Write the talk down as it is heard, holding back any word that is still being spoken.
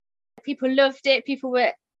People loved it. People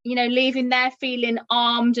were, leaving there feeling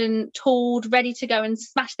armed and tooled, ready to go and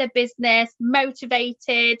smash their business,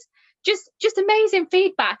 motivated, just amazing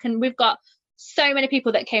feedback. And we've got so many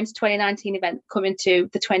people that came to 2019 event coming to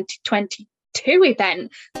the 2022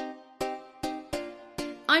 event.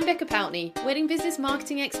 I'm Becca Poutney, wedding business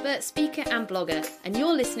marketing expert, speaker and blogger, and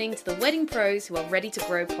you're listening to the Wedding Pros Who Are Ready to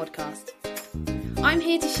Grow podcast. I'm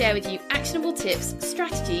here to share with you actionable tips,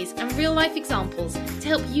 strategies and real life examples to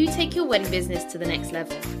help you take your wedding business to the next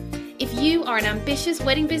level. If you are an ambitious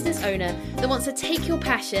wedding business owner that wants to take your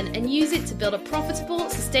passion and use it to build a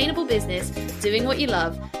profitable, sustainable business doing what you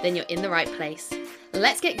love, then you're in the right place.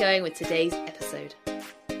 Let's get going with today's episode.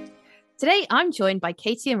 Today, I'm joined by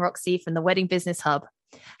Katie and Roxy from the Wedding Business Hub.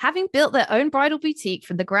 Having built their own bridal boutique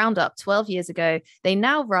from the ground up 12 years ago, they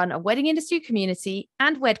now run a wedding industry community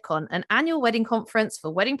and Wedcon, an annual wedding conference for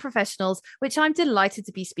wedding professionals, which I'm delighted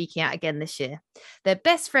to be speaking at again this year. They're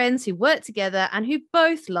best friends who work together and who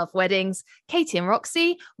both love weddings. Katie and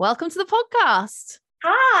Roxy, welcome to the podcast.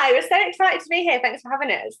 Hi, we're so excited to be here. Thanks for having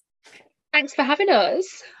us. Thanks for having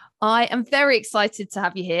us. I am very excited to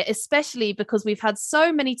have you here, especially because we've had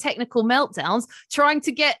so many technical meltdowns trying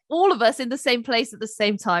to get all of us in the same place at the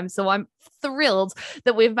same time. So I'm thrilled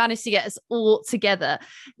that we've managed to get us all together.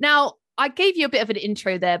 Now, I gave you a bit of an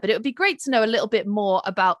intro there, but it would be great to know a little bit more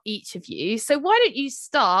about each of you. So why don't you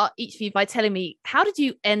start, each of you, by telling me, how did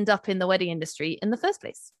you end up in the wedding industry in the first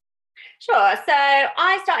place? Sure. So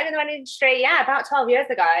I started in the wedding industry, about 12 years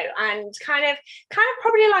ago, and kind of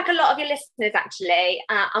probably like a lot of your listeners, actually.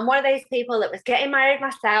 I'm one of those people that was getting married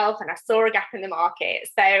myself, and I saw a gap in the market.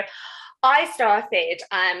 So I started,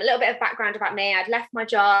 a little bit of background about me. I'd left my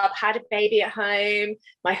job, had a baby at home.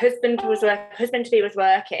 My husband-to-be was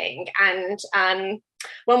working, and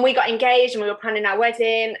when we got engaged and we were planning our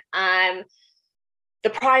wedding, the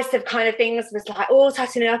price of kind of things was like all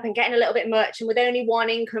totting up and getting a little bit much, and with only one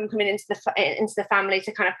income coming into the family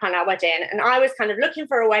to kind of plan our wedding. And I was kind of looking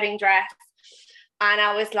for a wedding dress, and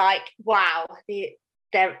I was like, wow, these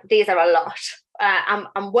are a lot.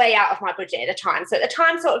 I'm way out of my budget at the time. So at the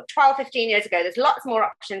time, sort of 12, 15 years ago, there's lots more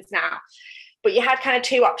options now, but you had kind of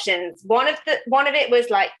two options. One of it was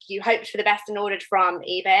like you hoped for the best and ordered from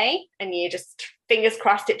eBay, and you just fingers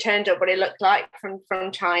crossed it turned up what it looked like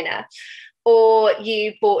from China. Or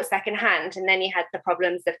you bought secondhand, and then you had the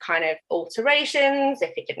problems of kind of alterations, if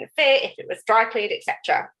it didn't fit, if it was dry cleaned,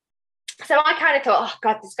 etc. So I kind of thought, oh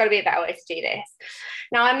God, there's got to be a better way to do this.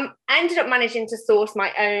 Now I ended up managing to source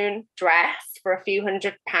my own dress for a few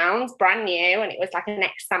 £100s, brand new, and it was like an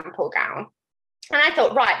sample gown. And I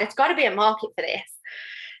thought, right, there's got to be a market for this.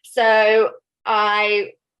 So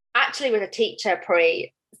I actually was a teacher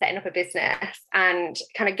setting up a business, and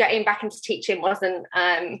kind of getting back into teaching wasn't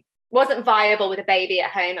viable with a baby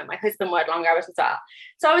at home, and my husband worked long hours as well.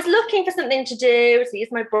 So I was looking for something to do, to use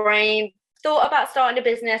my brain, thought about starting a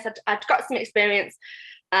business. I'd got some experience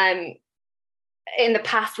in the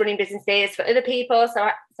past running businesses for other people. So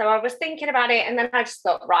I was thinking about it, and then I just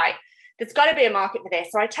thought, right, there's got to be a market for this.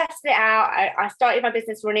 So I tested it out. I started my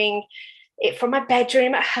business running it from my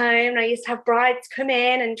bedroom at home. I used to have brides come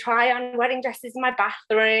in and try on wedding dresses in my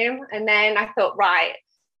bathroom. And then I thought, right,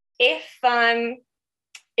 if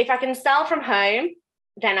I can sell from home,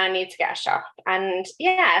 then I need to get a shop. And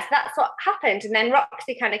yes, that's what happened. And then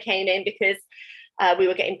Roxy kind of came in because we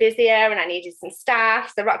were getting busier and I needed some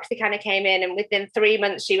staff. So Roxy kind of came in, and within 3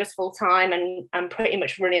 months she was full-time and pretty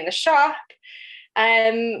much running the shop.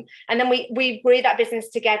 And then we grew that business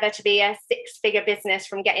together to be a 6-figure business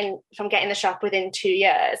from getting the shop within 2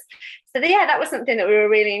 years. So that was something that we were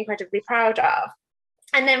really incredibly proud of.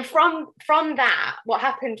 And then from that, what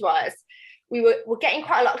happened was, we were getting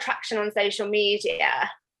quite a lot of traction on social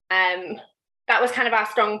media. That was kind of our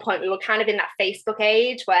strong point. We were kind of in that Facebook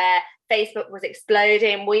age where Facebook was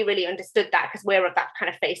exploding. We really understood that because we're of that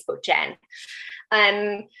kind of Facebook gen.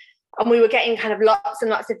 And we were getting kind of lots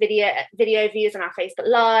and lots of video views on our Facebook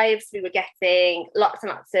Lives. We were getting lots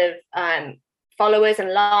and lots of followers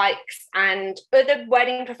and likes, and other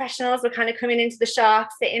wedding professionals were kind of coming into the shop,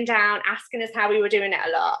 sitting down, asking us how we were doing it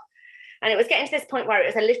a lot. And it was getting to this point where it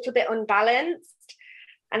was a little bit unbalanced.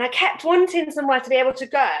 And I kept wanting somewhere to be able to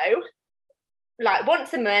go, like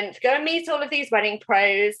once a month, go and meet all of these wedding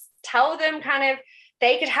pros, tell them kind of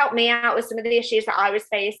they could help me out with some of the issues that I was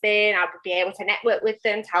facing. I would be able to network with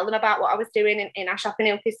them, tell them about what I was doing in our shop in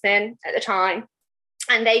Ilkeston at the time.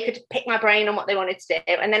 And they could pick my brain on what they wanted to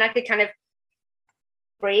do. And then I could kind of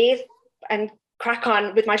breathe and crack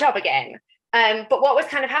on with my job again. But what was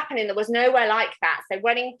kind of happening, there was nowhere like that. So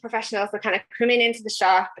wedding professionals were kind of coming into the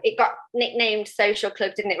shop. It got nicknamed Social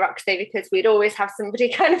Club, didn't it, Roxy? Because we'd always have somebody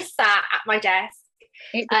kind of sat at my desk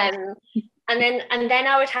It does. And then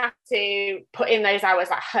I would have to put in those hours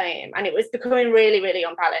at home, and it was becoming really, really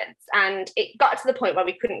unbalanced. And it got to the point where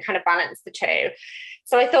we couldn't kind of balance the two.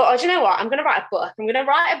 So I thought, oh, do you know what? I'm going to write a book. I'm going to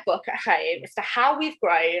write a book at home as to how we've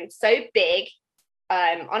grown so big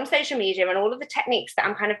on social media and all of the techniques that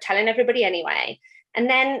I'm kind of telling everybody anyway. And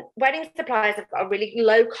then wedding suppliers have got a really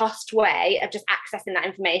low cost way of just accessing that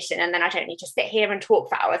information. And then I don't need to sit here and talk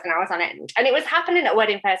for hours and hours on end. And it was happening at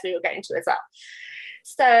wedding fairs we were going to as well.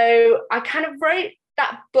 So I kind of wrote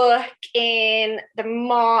that book in the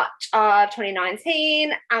March of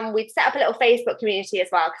 2019, and we'd set up a little Facebook community as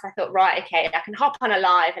well, because I thought, right, okay, I can hop on a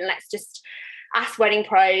live and let's just ask wedding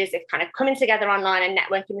pros if kind of coming together online and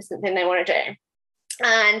networking is something they want to do.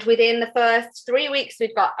 And within the first 3 weeks,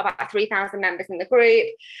 we'd got about 3,000 members in the group,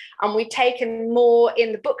 and we'd taken more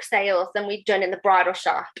in the book sales than we'd done in the bridal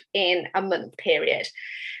shop in a month period.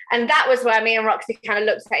 And that was where me and Roxy kind of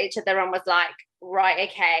looked at each other and was like, right,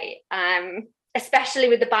 okay, especially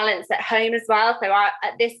with the balance at home as well. So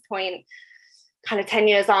at this point, kind of 10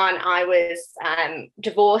 years on, I was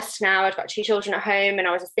divorced now. I'd got 2 children at home, and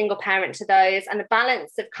I was a single parent to those. And the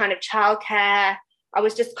balance of kind of childcare, I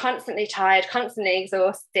was just constantly tired, constantly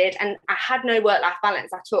exhausted, and I had no work-life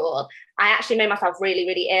balance at all. I actually made myself really,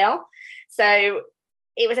 really ill. So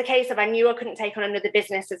it was a case of, I knew I couldn't take on another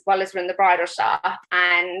business as well as run the bridal shop.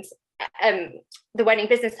 And the Wedding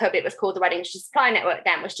Business Hub, it was called the Wedding Supply Network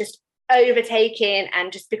then, was just overtaking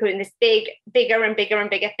and just becoming this bigger and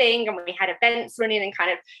bigger thing. And we had events running in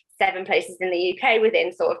kind of 7 places in the UK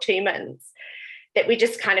within sort of 2 months, that we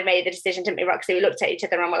just kind of made the decision, didn't we, Roxy? We looked at each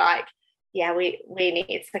other and were like, yeah, we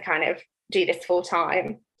need to kind of do this full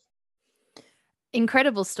time.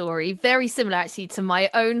 Incredible story. Very similar actually to my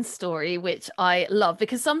own story, which I love,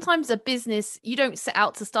 because sometimes a business, you don't set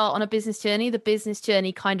out to start on a business journey. The business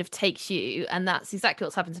journey kind of takes you, and that's exactly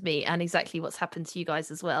what's happened to me and exactly what's happened to you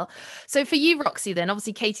guys as well. So for you, Roxy, then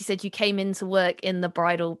obviously Katie said you came into work in the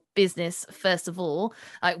bridal business first of all.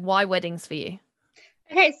 Like, why weddings for you?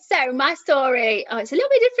 Okay, so my story, it's a little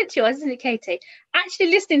bit different to yours, isn't it, Katie? Actually,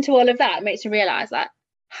 listening to all of that makes me realise that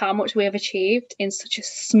how much we have achieved in such a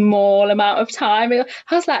small amount of time. I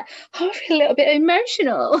was like, I feel a little bit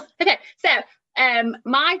emotional. Okay, so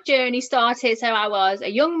my journey started, so I was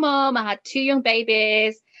a young mum, I had 2 young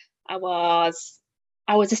babies, I was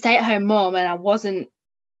a stay-at-home mum, and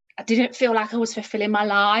I didn't feel like I was fulfilling my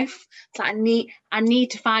life. It's like I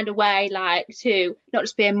need to find a way, like, to not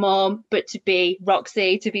just be a mom, but to be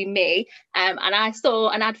Roxy, to be me. And I saw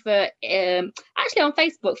an advert actually on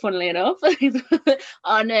Facebook, funnily enough,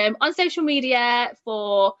 on social media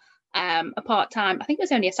for a part-time, I think it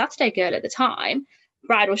was only a Saturday girl at the time,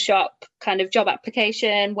 bridal shop kind of job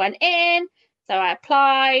application, went in. So I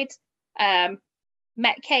applied,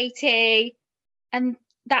 met Katie, and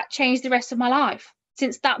that changed the rest of my life.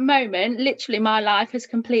 Since that moment, literally my life has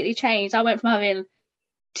completely changed. I went from having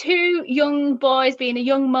 2 young boys, being a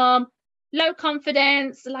young mom, low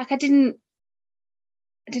confidence, like I didn't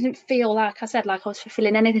feel, like I said, like I was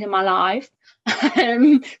fulfilling anything in my life.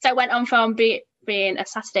 So I went on from being a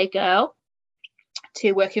Saturday girl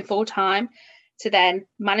to working full time, to then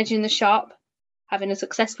managing the shop, having a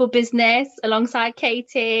successful business alongside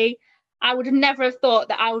Katie. I would have never have thought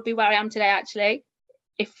that I would be where I am today, actually,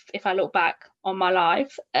 if I look back on my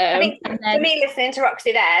life. I think for me, listening to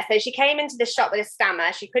Roxy there, so she came into the shop with a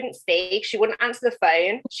stammer. She couldn't speak, she wouldn't answer the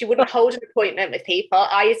phone, she wouldn't hold an appointment with people.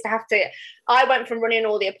 I went from running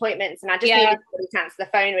all the appointments, and I just needed somebody to answer the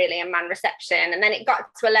phone, really, and man reception. And then it got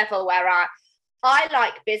to a level where I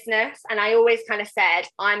like business, and I always kind of said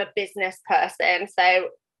I'm a business person. So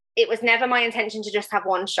it was never my intention to just have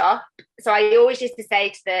one shop. So I always used to say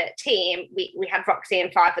to the team, we had Roxy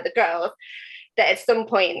and 5 of the girls, that at some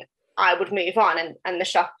point I would move on and the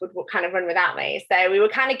shop would kind of run without me. So we were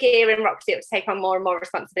kind of gearing Roxy up to take on more and more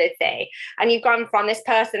responsibility. And you've gone from this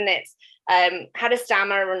person that's had a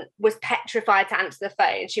stammer and was petrified to answer the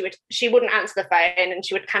phone. She wouldn't answer the phone, and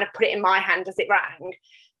she would kind of put it in my hand as it rang,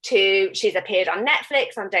 to she's appeared on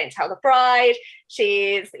Netflix on Don't Tell the Bride.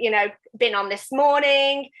 She's, been on This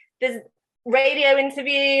Morning. There's radio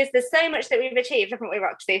interviews. There's so much that we've achieved, haven't we,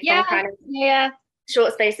 Roxy? From kind of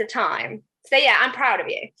short space of time. So yeah, I'm proud of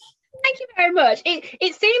you. Thank you very much.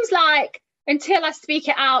 It seems like until I speak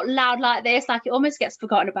it out loud like this, like it almost gets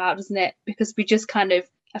forgotten about, doesn't it? Because we just kind of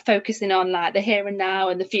are focusing on like the here and now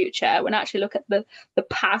and the future. When I actually look at the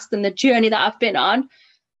past and the journey that I've been on,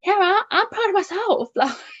 I'm proud of myself.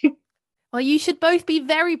 Well, you should both be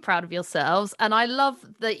very proud of yourselves. And I love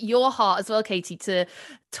that your heart as well, Katie, to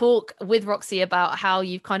talk with Roxy about how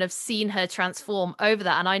you've kind of seen her transform over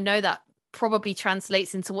that. And I know that probably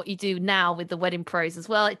translates into what you do now with the Wedding Pros as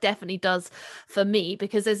well. It definitely does for me,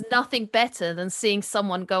 because there's nothing better than seeing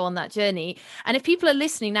someone go on that journey. And if people are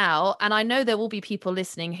listening now, and I know there will be people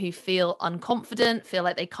listening who feel unconfident, feel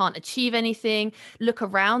like they can't achieve anything, look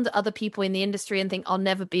around at other people in the industry and think, I'll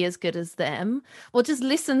never be as good as them. Well, just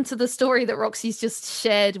listen to the story that Roxy's just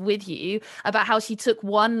shared with you about how she took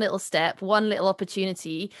one little step, one little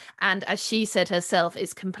opportunity, and as she said herself,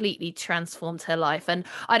 it's completely transformed her life. And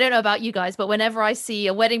I don't know about you guys, but whenever I see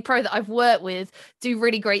a wedding pro that I've worked with do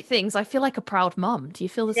really great things, I feel like a proud mum. Do you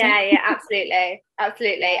feel the same? Yeah, absolutely.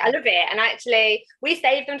 Absolutely. I love it. And actually, we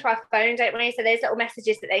save them to our phone, don't we? So there's little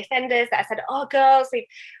messages that they send us that said, oh, girls,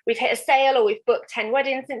 we've hit a sale, or we've booked 10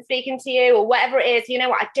 weddings since speaking to you, or whatever it is. You know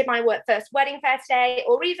what? I did my first wedding fair today,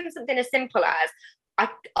 or even something as simple as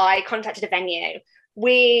I contacted a venue.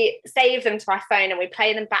 We save them to our phone and we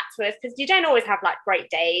play them back to us, because you don't always have like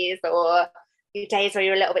great days, or days where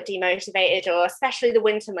you're a little bit demotivated, or especially the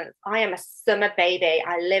winter months. I am a summer baby.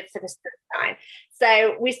 I live for the sunshine.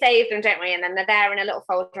 So we save them, don't we? And then they're there in a little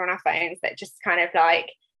folder on our phones that just kind of like,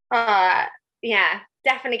 yeah,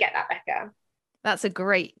 definitely get that, Becca. That's a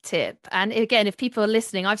great tip. And again, if people are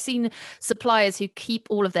listening, I've seen suppliers who keep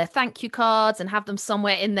all of their thank you cards and have them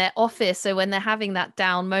somewhere in their office. So when they're having that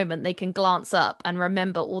down moment, they can glance up and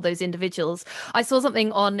remember all those individuals. I saw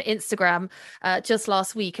something on Instagram just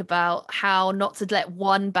last week about how not to let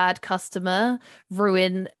one bad customer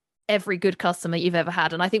ruin every good customer you've ever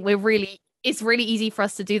had. And I think it's really easy for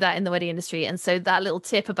us to do that in the wedding industry. And so that little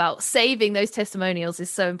tip about saving those testimonials is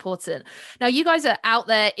so important. Now, you guys are out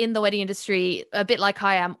there in the wedding industry, a bit like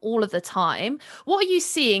I am, all of the time. What are you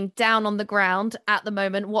seeing down on the ground at the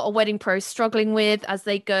moment? What are wedding pros struggling with as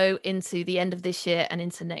they go into the end of this year and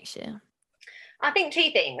into next year? I think two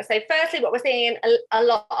things. So firstly, what we're seeing a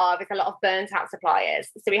lot of is a lot of burnt out suppliers.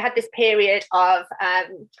 So we had this period of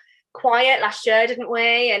quiet last year, didn't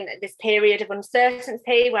we? And this period of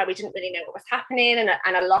uncertainty where we didn't really know what was happening,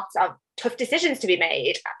 and a lot of tough decisions to be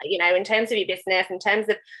made, you know, in terms of your business, in terms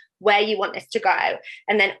of where you want this to go.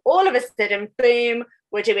 And then all of a sudden, boom,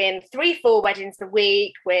 we're doing 3-4 weddings a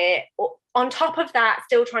week. We're on top of that,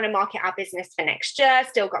 still trying to market our business for next year,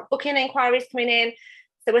 still got booking inquiries coming in.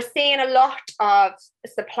 So we're seeing a lot of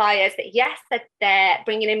suppliers that, yes, that they're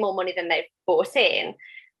bringing in more money than they've brought in,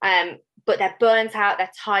 but they're burnt out,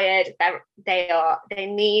 they're tired, they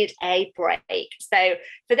need a break. So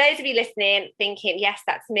for those of you listening, thinking, yes,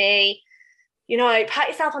 that's me, you know, pat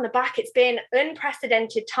yourself on the back. It's been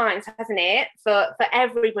unprecedented times, hasn't it, for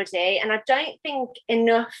everybody. And I don't think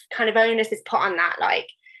enough kind of onus is put on that. Like,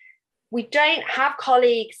 we don't have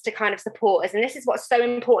colleagues to kind of support us. And this is what's so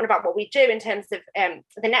important about what we do in terms of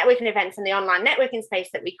the networking events and the online networking space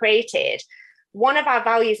that we created. One of our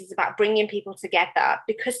values is about bringing people together,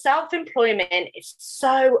 because self-employment is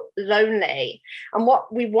so lonely. And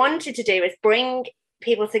what we wanted to do is bring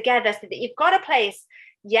people together so that you've got a place,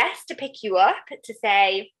 yes, to pick you up, to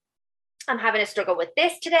say, I'm having a struggle with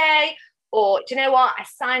this today, or do you know what? I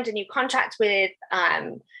signed a new contract with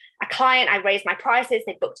a client, I raised my prices,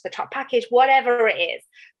 they booked the top package, whatever it is.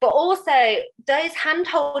 But also those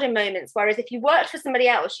hand-holding moments, whereas if you worked for somebody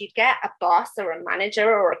else, you'd get a boss or a manager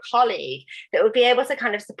or a colleague that would be able to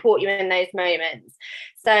kind of support you in those moments.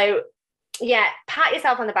 So yeah, pat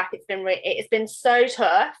yourself on the back. It's been so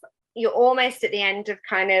tough. You're almost at the end of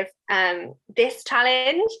kind of this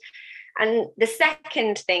challenge. And the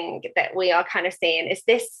second thing that we are kind of seeing is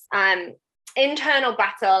this internal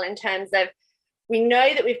battle in terms of, we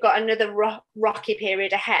know that we've got another rocky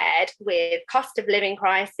period ahead with cost of living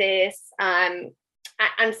crisis, and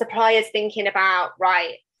suppliers thinking about,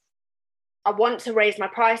 right, I want to raise my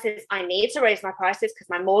prices. I need to raise my prices because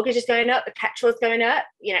my mortgage is going up, the petrol is going up,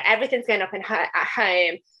 you know, everything's going up at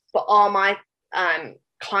home. But are my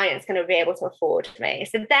clients going to be able to afford me?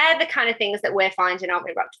 So they're the kind of things that we're finding, aren't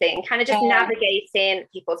we, Roxy? And kind of just navigating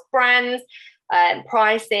people's brands,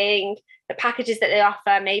 pricing, the packages that they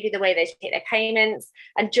offer, maybe the way they take their payments,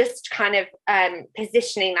 and just kind of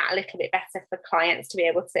positioning that a little bit better for clients to be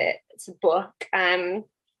able to book.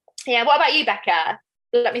 Yeah, what about you, Becca?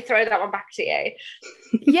 Let me throw that one back to you.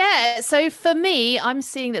 Yeah, so for me, I'm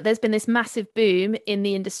seeing that there's been this massive boom in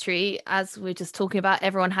the industry, as we're just talking about.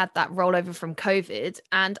 Everyone had that rollover from COVID,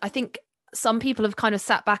 and I think some people have kind of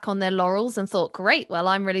sat back on their laurels and thought, great, well,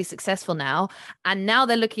 I'm really successful now. And now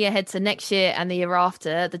they're looking ahead to next year and the year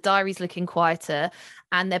after. The diary's looking quieter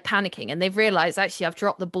and they're panicking. And they've realized, actually, I've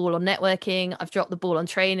dropped the ball on networking. I've dropped the ball on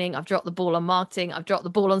training. I've dropped the ball on marketing. I've dropped the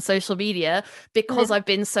ball on social media because I've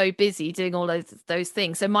been so busy doing all those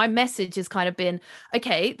things. So my message has kind of been,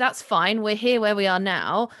 okay, that's fine. We're here where we are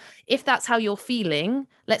now. If that's how you're feeling,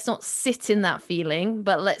 let's not sit in that feeling,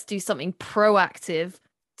 but let's do something proactive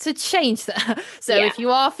to change that. So if you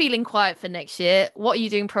are feeling quiet for next year, what are you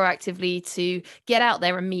doing proactively to get out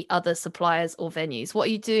there and meet other suppliers or venues? What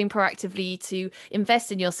are you doing proactively to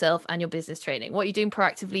invest in yourself and your business training? What are you doing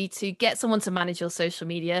proactively to get someone to manage your social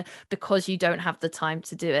media because you don't have the time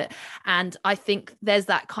to do it? And I think there's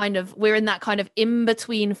that kind of, we're in that kind of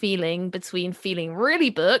in-between feeling between feeling really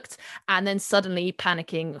booked and then suddenly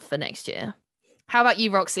panicking for next year. How about you,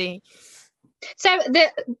 Roxy? So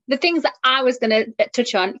the things that I was going to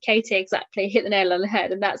touch on, Katie exactly hit the nail on the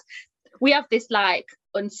head, and that's, we have this like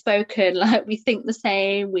unspoken, like we think the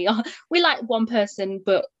same, we like one person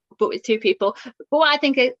but with two people. But what I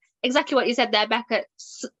think is exactly what you said there, Becca,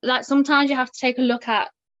 like sometimes you have to take a look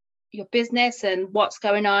at your business and what's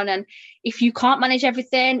going on, and if you can't manage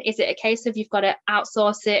everything, is it a case of you've got to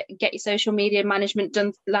outsource it, get your social media management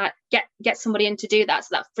done, like get somebody in to do that, so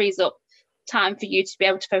that frees up time for you to be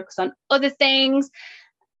able to focus on other things.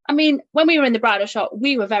 I mean, when we were in the bridal shop,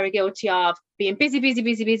 we were very guilty of being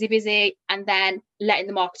busy, and then letting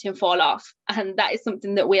the marketing fall off. And that is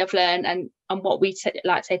something that we have learned, and what we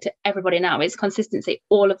like to say to everybody now is consistency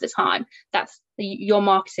all of the time. That's your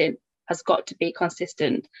marketing has got to be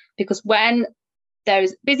consistent, because when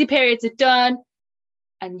those busy periods are done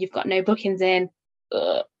and you've got no bookings in,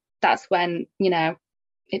 that's when, you know,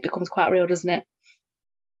 it becomes quite real, doesn't it?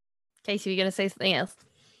 Casey, are you going to say something else?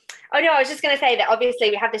 Oh, no, I was just going to say that obviously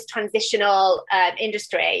we have this transitional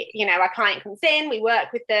industry. You know, our client comes in, we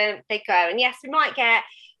work with them, they go. And yes, we might get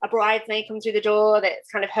a bridesmaid come through the door that's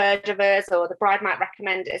kind of heard of us, or the bride might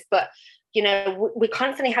recommend us. But, you know, we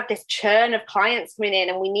constantly have this churn of clients coming in,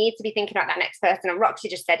 and we need to be thinking about that next person. And Roxy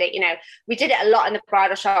just said it, you know, we did it a lot in the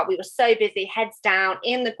bridal shop. We were so busy, heads down,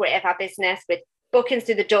 in the grit of our business, with bookings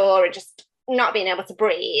through the door and just not being able to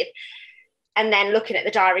breathe. And then looking at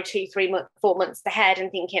the diary 2, 3 months, 4 months ahead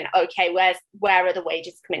and thinking, okay, where are the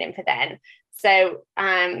wages coming in for then? So,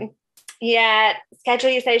 schedule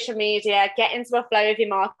your social media, get into a flow of your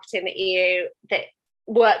marketing that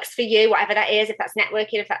works for you, whatever that is, if that's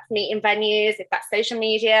networking, if that's meeting venues, if that's social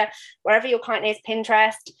media, wherever your client is,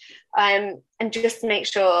 Pinterest, and just make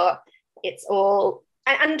sure it's all,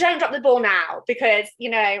 and don't drop the ball now, because, you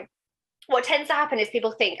know, what tends to happen is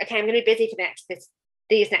people think, okay, I'm going to be busy for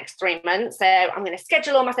these next 3 months, so I'm going to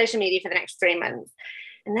schedule all my social media for the next 3 months.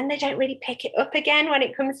 And then they don't really pick it up again when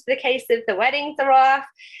it comes to the case of the weddings are off.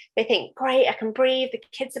 They think, great, I can breathe, the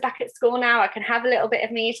kids are back at school now, I can have a little bit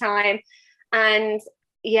of me time. And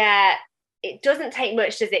yeah, it doesn't take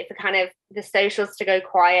much, does it, for kind of the socials to go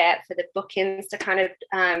quiet, for the bookings to kind of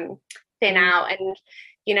thin out. And,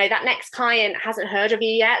 you know, that next client hasn't heard of you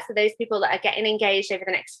yet. So those people that are getting engaged over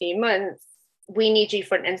the next few months, we need you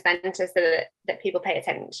front and center so that people pay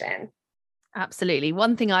attention. Absolutely.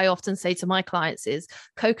 One thing I often say to my clients is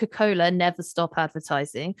Coca-Cola never stop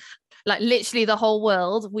advertising. Like literally the whole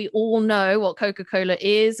world, we all know what Coca-Cola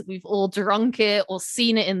is. We've all drunk it or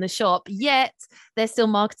seen it in the shop, yet they're still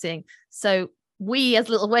marketing. So we as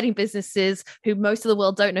little wedding businesses who most of the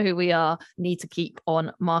world don't know who we are need to keep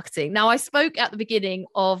on marketing. Now, I spoke at the beginning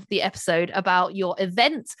of the episode about your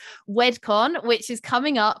event, Wedcon, which is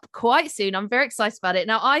coming up quite soon. I'm very excited about it.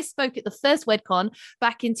 Now, I spoke at the first Wedcon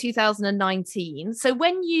back in 2019. So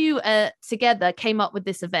when you together came up with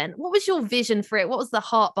this event, what was your vision for it? What was the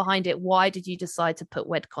heart behind it? Why did you decide to put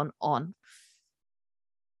Wedcon on?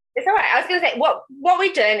 It's all right. I was going to say, what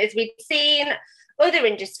we've done is we've seen other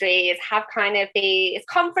industries have kind of these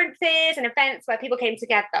conferences and events where people came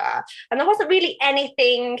together, and there wasn't really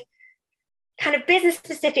anything kind of business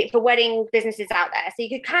specific for wedding businesses out there. So you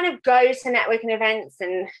could kind of go to networking events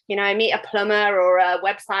and, you know, meet a plumber or a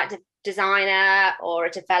website designer or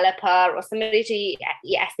a developer or somebody to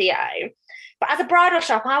your SEO. But as a bridal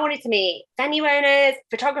shop, I wanted to meet venue owners,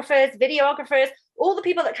 photographers, videographers, all the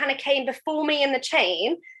people that kind of came before me in the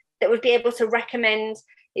chain that would be able to recommend,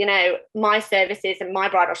 you know, my services and my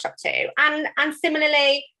bridal shop too. And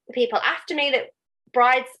similarly, the people after me, that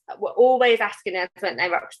brides were always asking us, weren't they,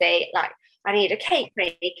 Roxy? Like, I need a cake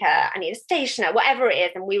maker, I need a stationer, whatever it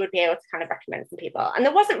is. And we would be able to kind of recommend some people. And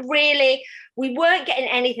there wasn't really, we weren't getting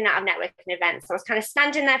anything out of networking events. So I was kind of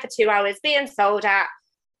standing there for 2 hours being sold at.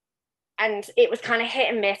 And it was kind of hit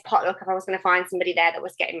and miss potluck if I was going to find somebody there that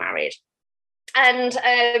was getting married. And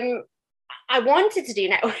I wanted to do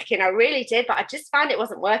networking, I really did, but I just found it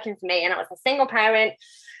wasn't working for me. And I was a single parent.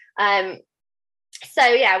 So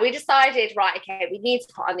yeah, we decided, right, okay, we need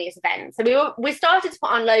to put on these events. So we started to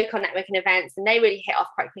put on local networking events, and they really hit off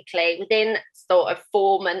quite quickly. Within sort of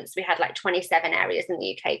 4 months, we had like 27 areas in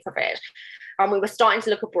the UK covered. And we were starting to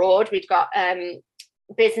look abroad. We'd got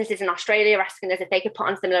businesses in Australia asking us if they could put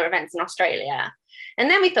on similar events in Australia. And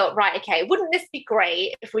then we thought, right, okay, wouldn't this be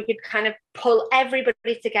great if we could kind of pull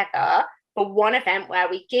everybody together for one event where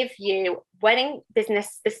we give you wedding business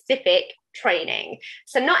specific training.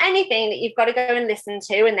 So not anything that you've got to go and listen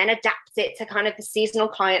to and then adapt it to kind of the seasonal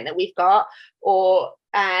client that we've got, or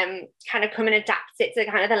kind of come and adapt it to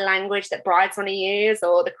kind of the language that brides want to use,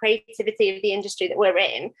 or the creativity of the industry that we're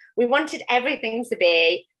in. We wanted everything to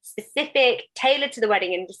be specific, tailored to the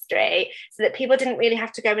wedding industry, so that people didn't really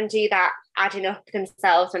have to go and do that adding up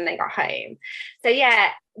themselves when they got home. So yeah,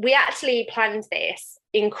 we actually planned this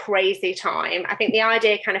in crazy time. I think the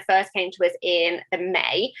idea kind of first came to us in the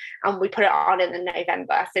May, and we put it on in the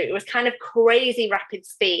November. So it was kind of crazy rapid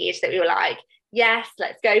speed that we were like, yes,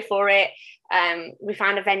 let's go for it. We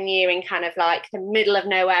found a venue in kind of like the middle of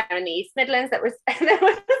nowhere in the East Midlands. That was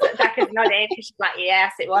Becca's nodding because she's like,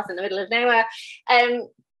 yes, it was in the middle of nowhere.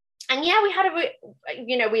 And yeah,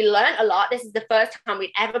 we learned a lot. This is the first time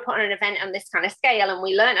we'd ever put on an event on this kind of scale, and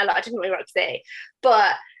we learned a lot, didn't we, Roxy?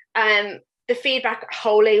 But the feedback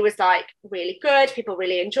wholly was like really good. People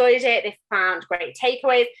really enjoyed it. They found great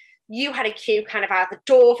takeaways. You had a queue kind of out the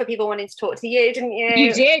door for people wanting to talk to you, didn't you?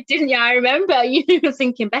 You did, didn't you? I remember you were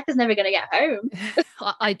thinking Becca's never going to get home.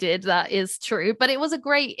 I did. That is true. But it was a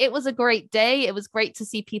great day. It was great to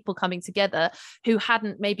see people coming together who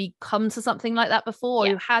hadn't maybe come to something like that before,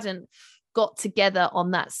 who hadn't got together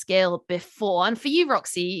on that scale before. And for you,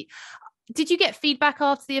 Roxy, did you get feedback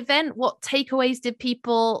after the event? What takeaways did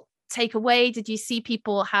people take away? Did you see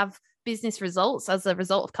people have business results as a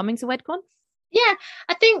result of coming to Wedcon? Yeah,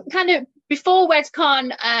 I think kind of before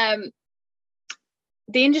Wedcon,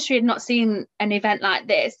 the industry had not seen an event like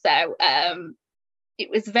this. So it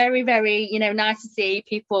was very, very, nice to see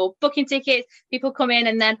people booking tickets, people come in,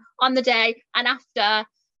 and then on the day and after,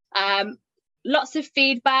 lots of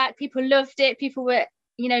feedback. People loved it. People were,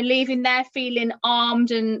 leaving there feeling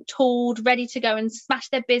armed and tooled, ready to go and smash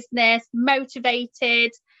their business,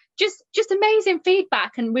 motivated, just amazing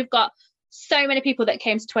feedback. And we've got so many people that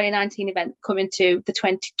came to 2019 event coming to the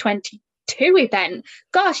 2022 event.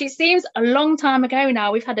 Gosh, it seems a long time ago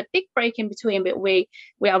now. We've had a big break in between, but we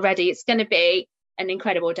are ready. It's going to be an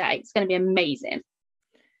incredible day. It's going to be amazing.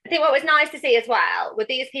 I think what was nice to see as well were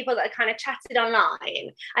these people that kind of chatted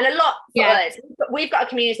online, and a lot for us, we've got a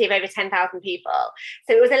community of over 10,000 people.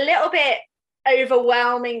 So it was a little bit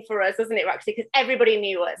overwhelming for us, wasn't it, Roxy? Because everybody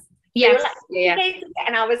knew us. Yes.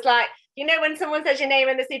 And I was like, when someone says your name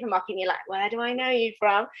in the supermarket and you're like, where do I know you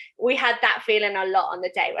from? We had that feeling a lot on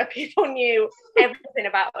the day where people knew everything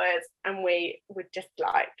about us, and we were just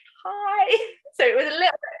like, hi. So it was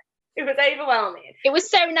it was overwhelming. It was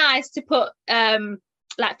so nice to put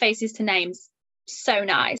like faces to names. So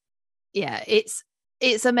nice. Yeah, it's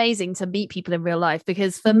amazing to meet people in real life,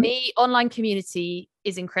 because for me, online community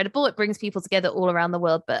is incredible. It brings people together all around the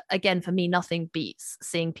world. But again, for me, nothing beats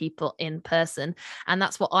seeing people in person. And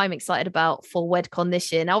that's what I'm excited about for Wedcon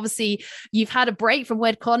this year. Now, obviously, you've had a break from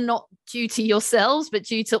Wedcon, not due to yourselves, but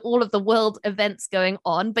due to all of the world events going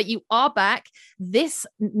on. But you are back this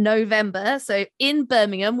November. So in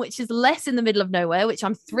Birmingham, which is less in the middle of nowhere, which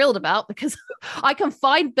I'm thrilled about, because I can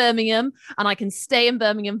find Birmingham and I can stay in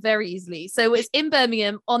Birmingham very easily. So it's in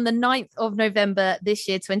Birmingham on the 9th of November this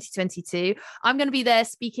year, 2022. I'm going to be there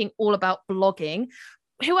speaking all about blogging.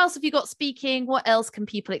 Who else have you got speaking? What else can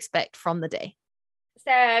people expect from the day?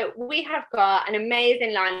 So we have got an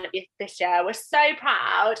amazing lineup this year. We're so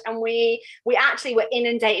proud, and we actually were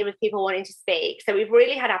inundated with people wanting to speak. So we've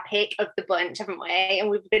really had our pick of the bunch, haven't we? And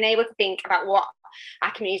we've been able to think about what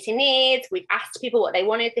our community needs. We've asked people what they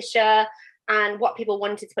wanted this year and what people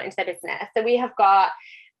wanted to put into their business. So we have got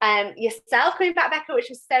yourself coming back, Becca, which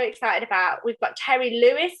we're so excited about. We've got Terry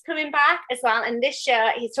Lewis coming back as well, and this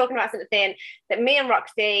year he's talking about something that me and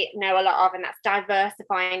Roxy know a lot of, and that's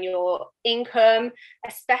diversifying your income,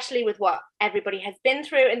 especially with what everybody has been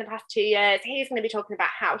through in the past 2 years. He's going to be talking about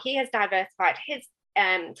how he has diversified his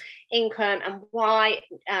income, and why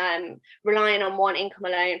relying on one income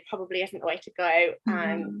alone probably isn't the way to go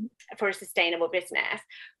for a sustainable business.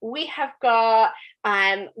 We have got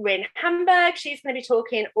Rin Hamburg. She's going to be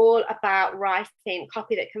talking all about writing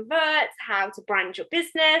copy that converts, how to brand your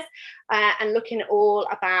business, and looking all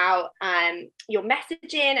about your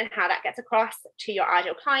messaging and how that gets across to your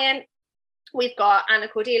ideal client. We've got Anna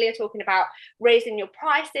Cordelia talking about raising your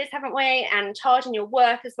prices, haven't we? And charging your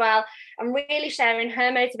work as well. And really sharing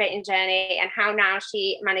her motivating journey and how now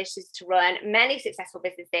she manages to run many successful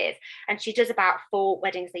businesses. And she does about 4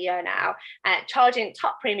 weddings a year now, charging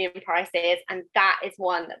top premium prices. And that is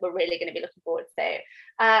one that we're really going to be looking forward to.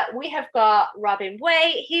 We have got Robin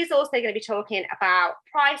Way. He's also going to be talking about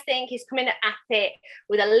pricing. He's coming at it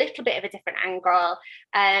with a little bit of a different angle.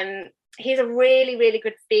 He's a really, really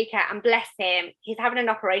good speaker, and bless him, he's having an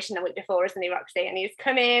operation the week before, isn't he, Roxy? And he's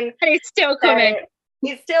coming. And he's still coming.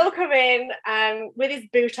 He's still coming with his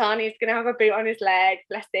boot on. He's going to have a boot on his leg,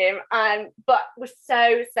 bless him. But we're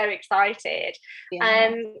so, so excited.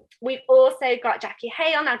 Yeah. We've also got Jackie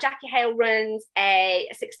Hale. Now, Jackie Hale runs a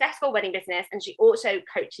successful wedding business, and she also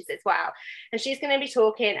coaches as well. And she's going to be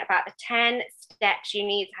talking about the 10 steps you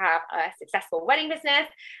need to have a successful wedding business.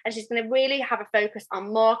 And she's going to really have a focus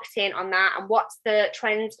on marketing on that and what's the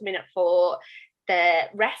trends coming up for the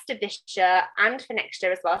rest of this year and for next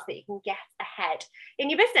year as well, so that you can get ahead in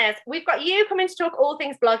your business. We've got you coming to talk all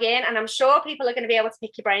things blogging, and I'm sure people are going to be able to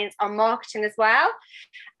pick your brains on marketing as well.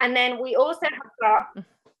 And then we also have got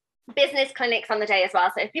business clinics on the day as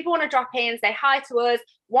well. So if people want to drop in, say hi to us,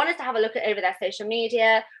 want us to have a look at over their social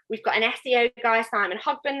media, we've got an SEO guy, Simon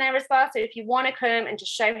Hogben, there as well. So if you want to come and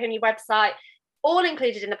just show him your website, all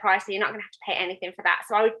included in the price, so you're not going to have to pay anything for that.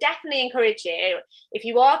 So I would definitely encourage you, if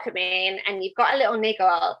you are coming and you've got a little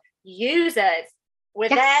niggle, use us. We're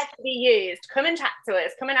there to be used. Come and chat to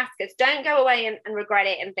us. Come and ask us. Don't go away and regret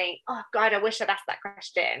it and think, oh God, I wish I'd asked that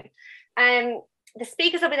question. The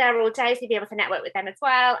speakers will be there all day, so you'll be able to network with them as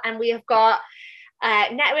well. And we have got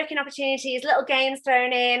networking opportunities, little games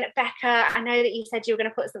thrown in. Becca, I know that you said you were going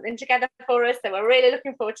to put something together for us, so we're really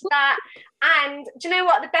looking forward to that. And do you know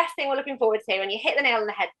what? The best thing we're looking forward to, and you hit the nail on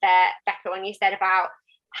the head there, Becca, when you said about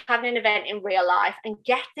having an event in real life and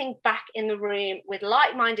getting back in the room with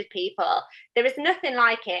like-minded people. There is nothing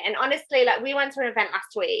like it. And honestly, like, we went to an event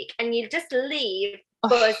last week and you just leave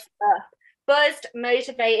buzzed,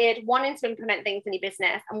 motivated, wanting to implement things in your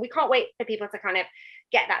business. And we can't wait for people to kind of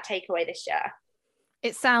get that takeaway this year.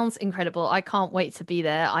 It sounds incredible. I can't wait to be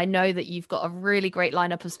there. I know that you've got a really great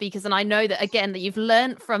lineup of speakers. And I know that, again, that you've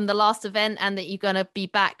learned from the last event and that you're going to be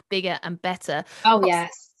back bigger and better. Oh,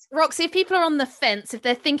 yes. Roxy, if people are on the fence, if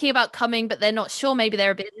they're thinking about coming, but they're not sure, maybe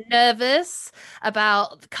they're a bit nervous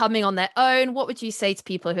about coming on their own, what would you say to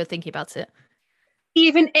people who are thinking about it?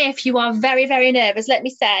 Even if you are very, very nervous, let me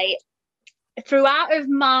say, throughout of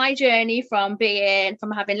my journey from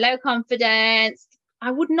having low confidence,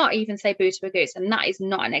 I would not even say boo to a goose, and that is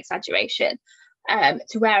not an exaggeration,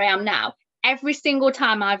 to where I am now. Every single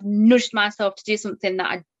time I've nudged myself to do something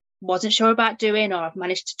that I wasn't sure about doing, or I've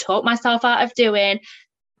managed to talk myself out of doing,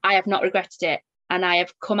 I have not regretted it. And I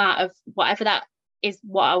have come out of whatever that is,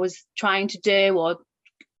 what I was trying to do or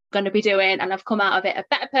going to be doing, and I've come out of it a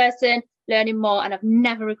better person, learning more, and I've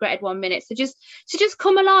never regretted 1 minute. So just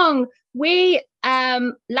come along. We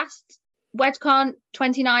last Wedcon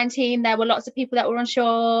 2019, there were lots of people that were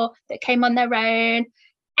unsure, that came on their own.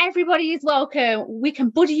 Everybody is welcome. We can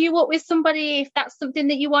buddy you up with somebody if that's something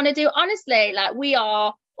that you want to do. Honestly, like, we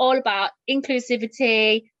are all about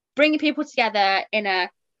inclusivity, bringing people together in a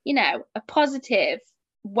positive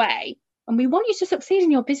way. And we want you to succeed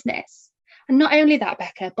in your business. And not only that,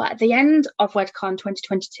 Becca, but at the end of Wedcon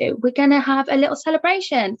 2022, we're going to have a little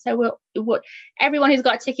celebration. So everyone who's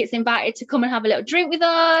got tickets invited to come and have a little drink with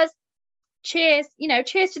us. Cheers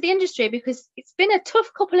to the industry, because it's been a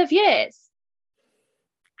tough couple of years.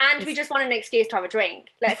 And we just want an excuse to have a drink.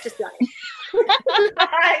 Let's just be honest.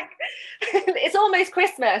 It's almost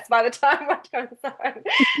Christmas by the time Wedcon's on.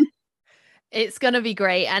 It's going to be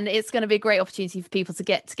great, and it's going to be a great opportunity for people to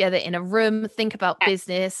get together in a room, think about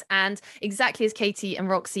business, and exactly as Katie and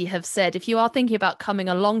Roxy have said, if you are thinking about coming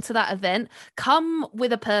along to that event, come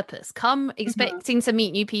with a purpose, come expecting to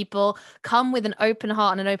meet new people, come with an open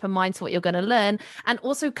heart and an open mind to what you're going to learn, and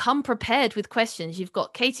also come prepared with questions. You've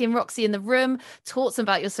got Katie and Roxy in the room, talk to them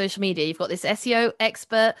about your social media. You've got this SEO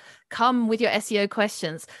expert. Come with your SEO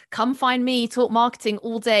questions. Come find me, talk marketing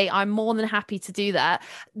all day. I'm more than happy to do that.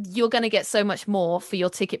 You're going to get so much more for your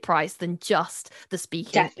ticket price than just the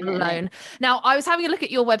speaking alone. Now, I was having a look at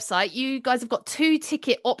your website. You guys have got 2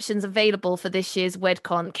 ticket options available for this year's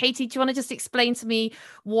Wedcon. Katie, do you want to just explain to me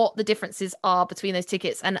what the differences are between those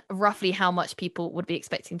tickets and roughly how much people would be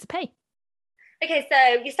expecting to pay? Okay,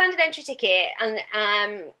 so your standard entry ticket,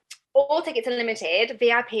 and all tickets are limited.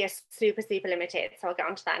 VIP is super, super limited. So I'll get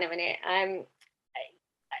onto that in a minute.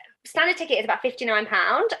 Standard ticket is about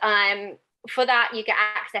 £59. for that, you get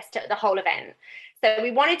access to the whole event. So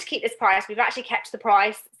we wanted to keep this price. We've actually kept the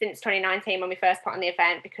price since 2019 when we first put on the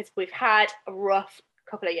event, because we've had a rough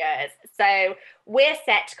couple of years. So we're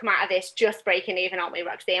set to come out of this just breaking even, aren't we,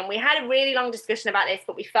 Roxy? And we had a really long discussion about this,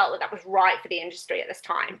 but we felt that was right for the industry at this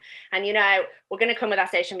time. And, you know, we're going to come with our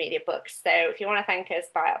social media books. So if you want to thank us,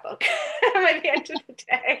 buy our book at the end of the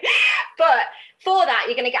day. But for that,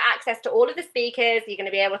 you're going to get access to all of the speakers. You're going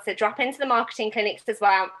to be able to drop into the marketing clinics as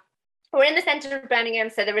well. We're in the centre of Birmingham,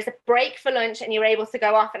 so there is a break for lunch and you're able to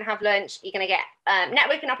go off and have lunch. You're going to get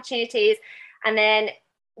networking opportunities, and then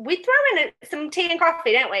we throw in some tea and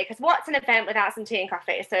coffee, don't we? Because what's an event without some tea and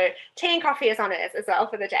coffee? So tea and coffee is on us as well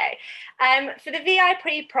for the day. For the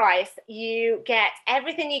VIP price, you get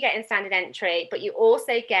everything you get in standard entry, but you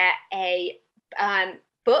also get a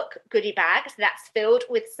book goodie bag. So that's filled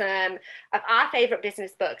with some of our favourite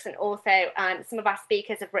business books, and also some of our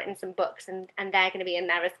speakers have written some books, and they're going to be in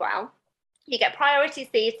there as well. You get priority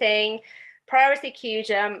seating, priority queue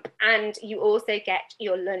jump, and you also get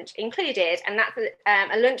your lunch included, and that's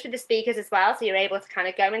a lunch with the speakers as well. So you're able to kind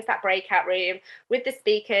of go into that breakout room with the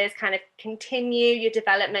speakers, kind of continue your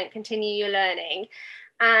development, continue your learning.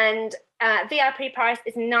 And VIP price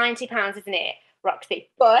is £90, isn't it, Roxy?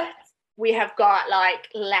 But we have got like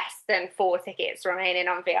less than 4 tickets remaining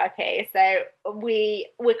on VIP. So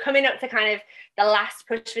we're coming up to kind of the last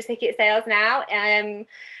push for ticket sales now.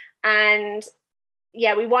 And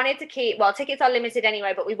yeah, we wanted to keep, well, tickets are limited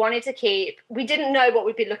anyway, but we didn't know what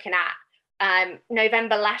we'd be looking at.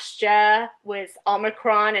 November last year was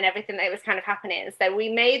Omicron and everything that was kind of happening. So we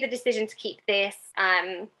made the decision to keep this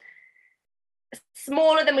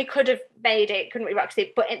smaller than we could have made it, couldn't we,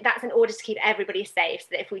 Roxy? But that's in order to keep everybody safe, so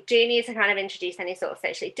that if we do need to kind of introduce any sort of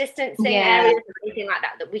socially distancing areas or anything like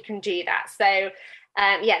that, that we can do that. So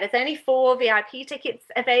there's only 4 VIP tickets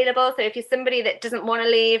available. So if you're somebody that doesn't want to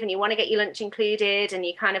leave and you want to get your lunch included and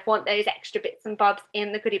you kind of want those extra bits and bobs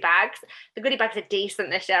in the goodie bags are decent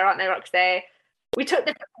this year, aren't they, Roxy? We took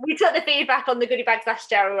the feedback on the goodie bags last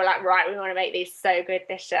year and we were like, right, we want to make these so good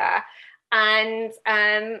this year. And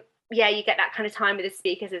you get that kind of time with the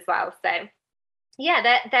speakers as well. So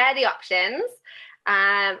yeah, they're the options.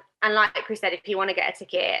 And like we said, if you want to get a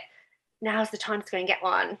ticket, now's the time to go and get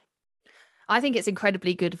one. I think it's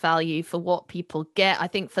incredibly good value for what people get. I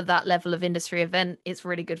think for that level of industry event, it's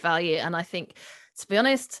really good value. And I think, to be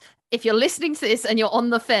honest, if you're listening to this and you're on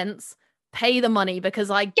the fence, pay the money,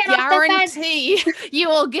 because I guarantee you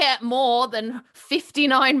will get more than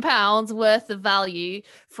 £59 worth of value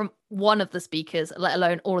from one of the speakers, let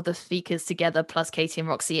alone all of the speakers together, plus Katie and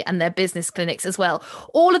Roxy and their business clinics as well.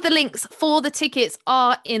 All of the links for the tickets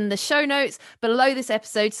are in the show notes below this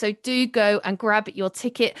episode, so do go and grab your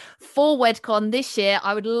ticket for Wedcon this year.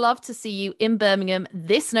 I would love to see you in Birmingham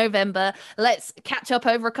this November. Let's catch up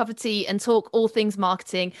over a cup of tea and talk all things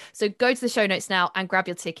marketing. So go to the show notes now and grab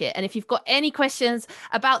your ticket. And if you've got any questions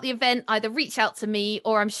about the event, either reach out to me,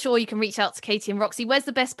 or I'm sure you can reach out to Katie and Roxy. Where's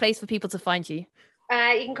the best place for people to find you?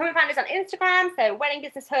 You can come and find us on Instagram, so Wedding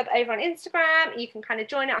Business Hub over on Instagram. You can kind of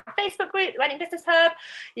join our Facebook group, Wedding Business Hub.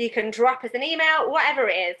 You can drop us an email, whatever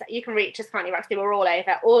it is. You can reach us, can't you, Roxy? We're all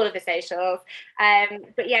over, all of the socials.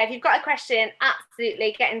 But yeah, if you've got a question,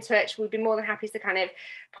 absolutely get in touch. We'd be more than happy to kind of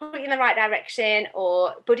put you in the right direction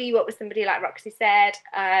or buddy you up with somebody like Roxy said.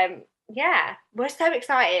 Yeah, we're so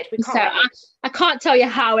excited. I can't tell you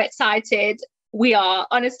how excited we are,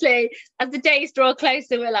 honestly. As the days draw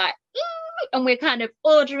closer, we're like, and we're kind of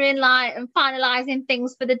ordering and finalizing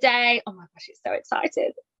things for the day. Oh my gosh, it's so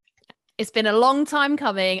excited. It's been a long time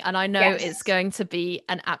coming, and I know it's going to be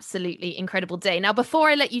an absolutely incredible day. Now, before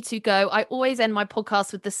I let you two go, I always end my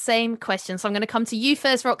podcast with the same question. So I'm going to come to you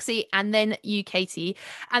first, Roxy, and then you, Katie.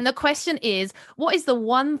 And the question is, what is the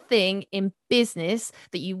one thing in business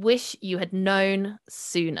that you wish you had known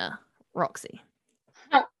sooner, Roxy?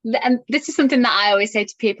 And this is something that I always say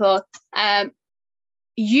to people.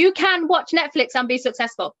 You can watch Netflix and be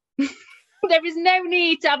successful. There is no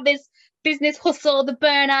need to have this business hustle, the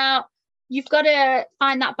burnout. You've got to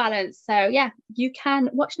find that balance. So yeah, you can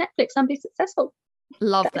watch Netflix and be successful.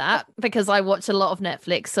 Love that, because I watch a lot of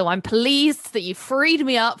Netflix. So I'm pleased that you freed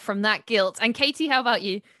me up from that guilt. And Katie, how about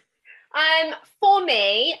you? For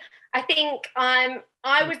me, I think I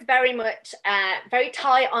was very much very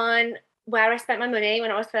tight on where I spent my money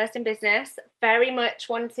when I was first in business. Very much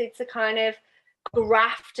wanted to kind of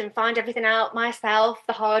graft and find everything out myself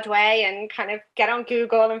the hard way and kind of get on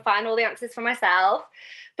Google and find all the answers for myself.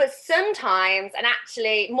 But sometimes, and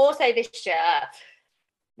actually more so this year,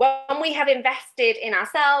 when we have invested in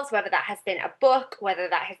ourselves, whether that has been a book, whether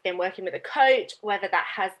that has been working with a coach, whether that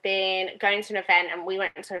has been going to an event, and we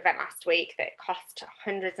went to an event last week that cost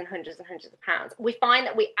hundreds and hundreds and hundreds of pounds, we find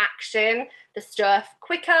that we action the stuff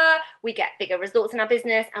quicker, we get bigger results in our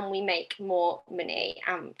business, and we make more money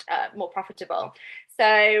and more profitable.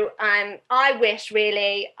 So I wish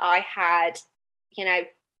really I had,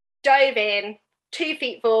 dove in 2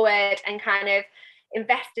 feet forward and kind of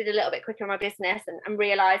invested a little bit quicker in my business and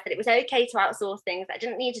realized that it was okay to outsource things. I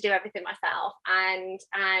didn't need to do everything myself. And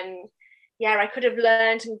I could have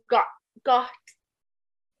learned and got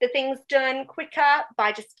the things done quicker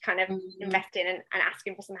by just kind of investing and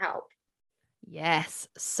asking for some help. Yes,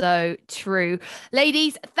 so true.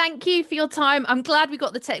 Ladies, thank you for your time. I'm glad we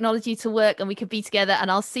got the technology to work and we could be together, and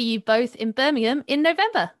I'll see you both in Birmingham in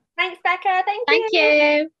November. Thanks, Becca. Thank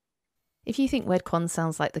you. If you think Wedcon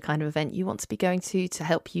sounds like the kind of event you want to be going to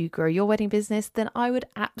help you grow your wedding business, then I would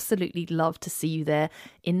absolutely love to see you there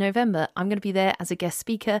in November. I'm going to be there as a guest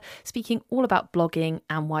speaker, speaking all about blogging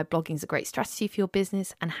and why blogging is a great strategy for your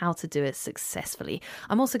business and how to do it successfully.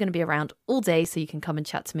 I'm also going to be around all day, so you can come and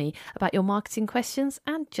chat to me about your marketing questions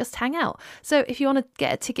and just hang out. So if you want to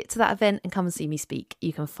get a ticket to that event and come and see me speak,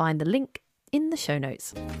 you can find the link in the show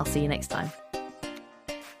notes. I'll see you next time.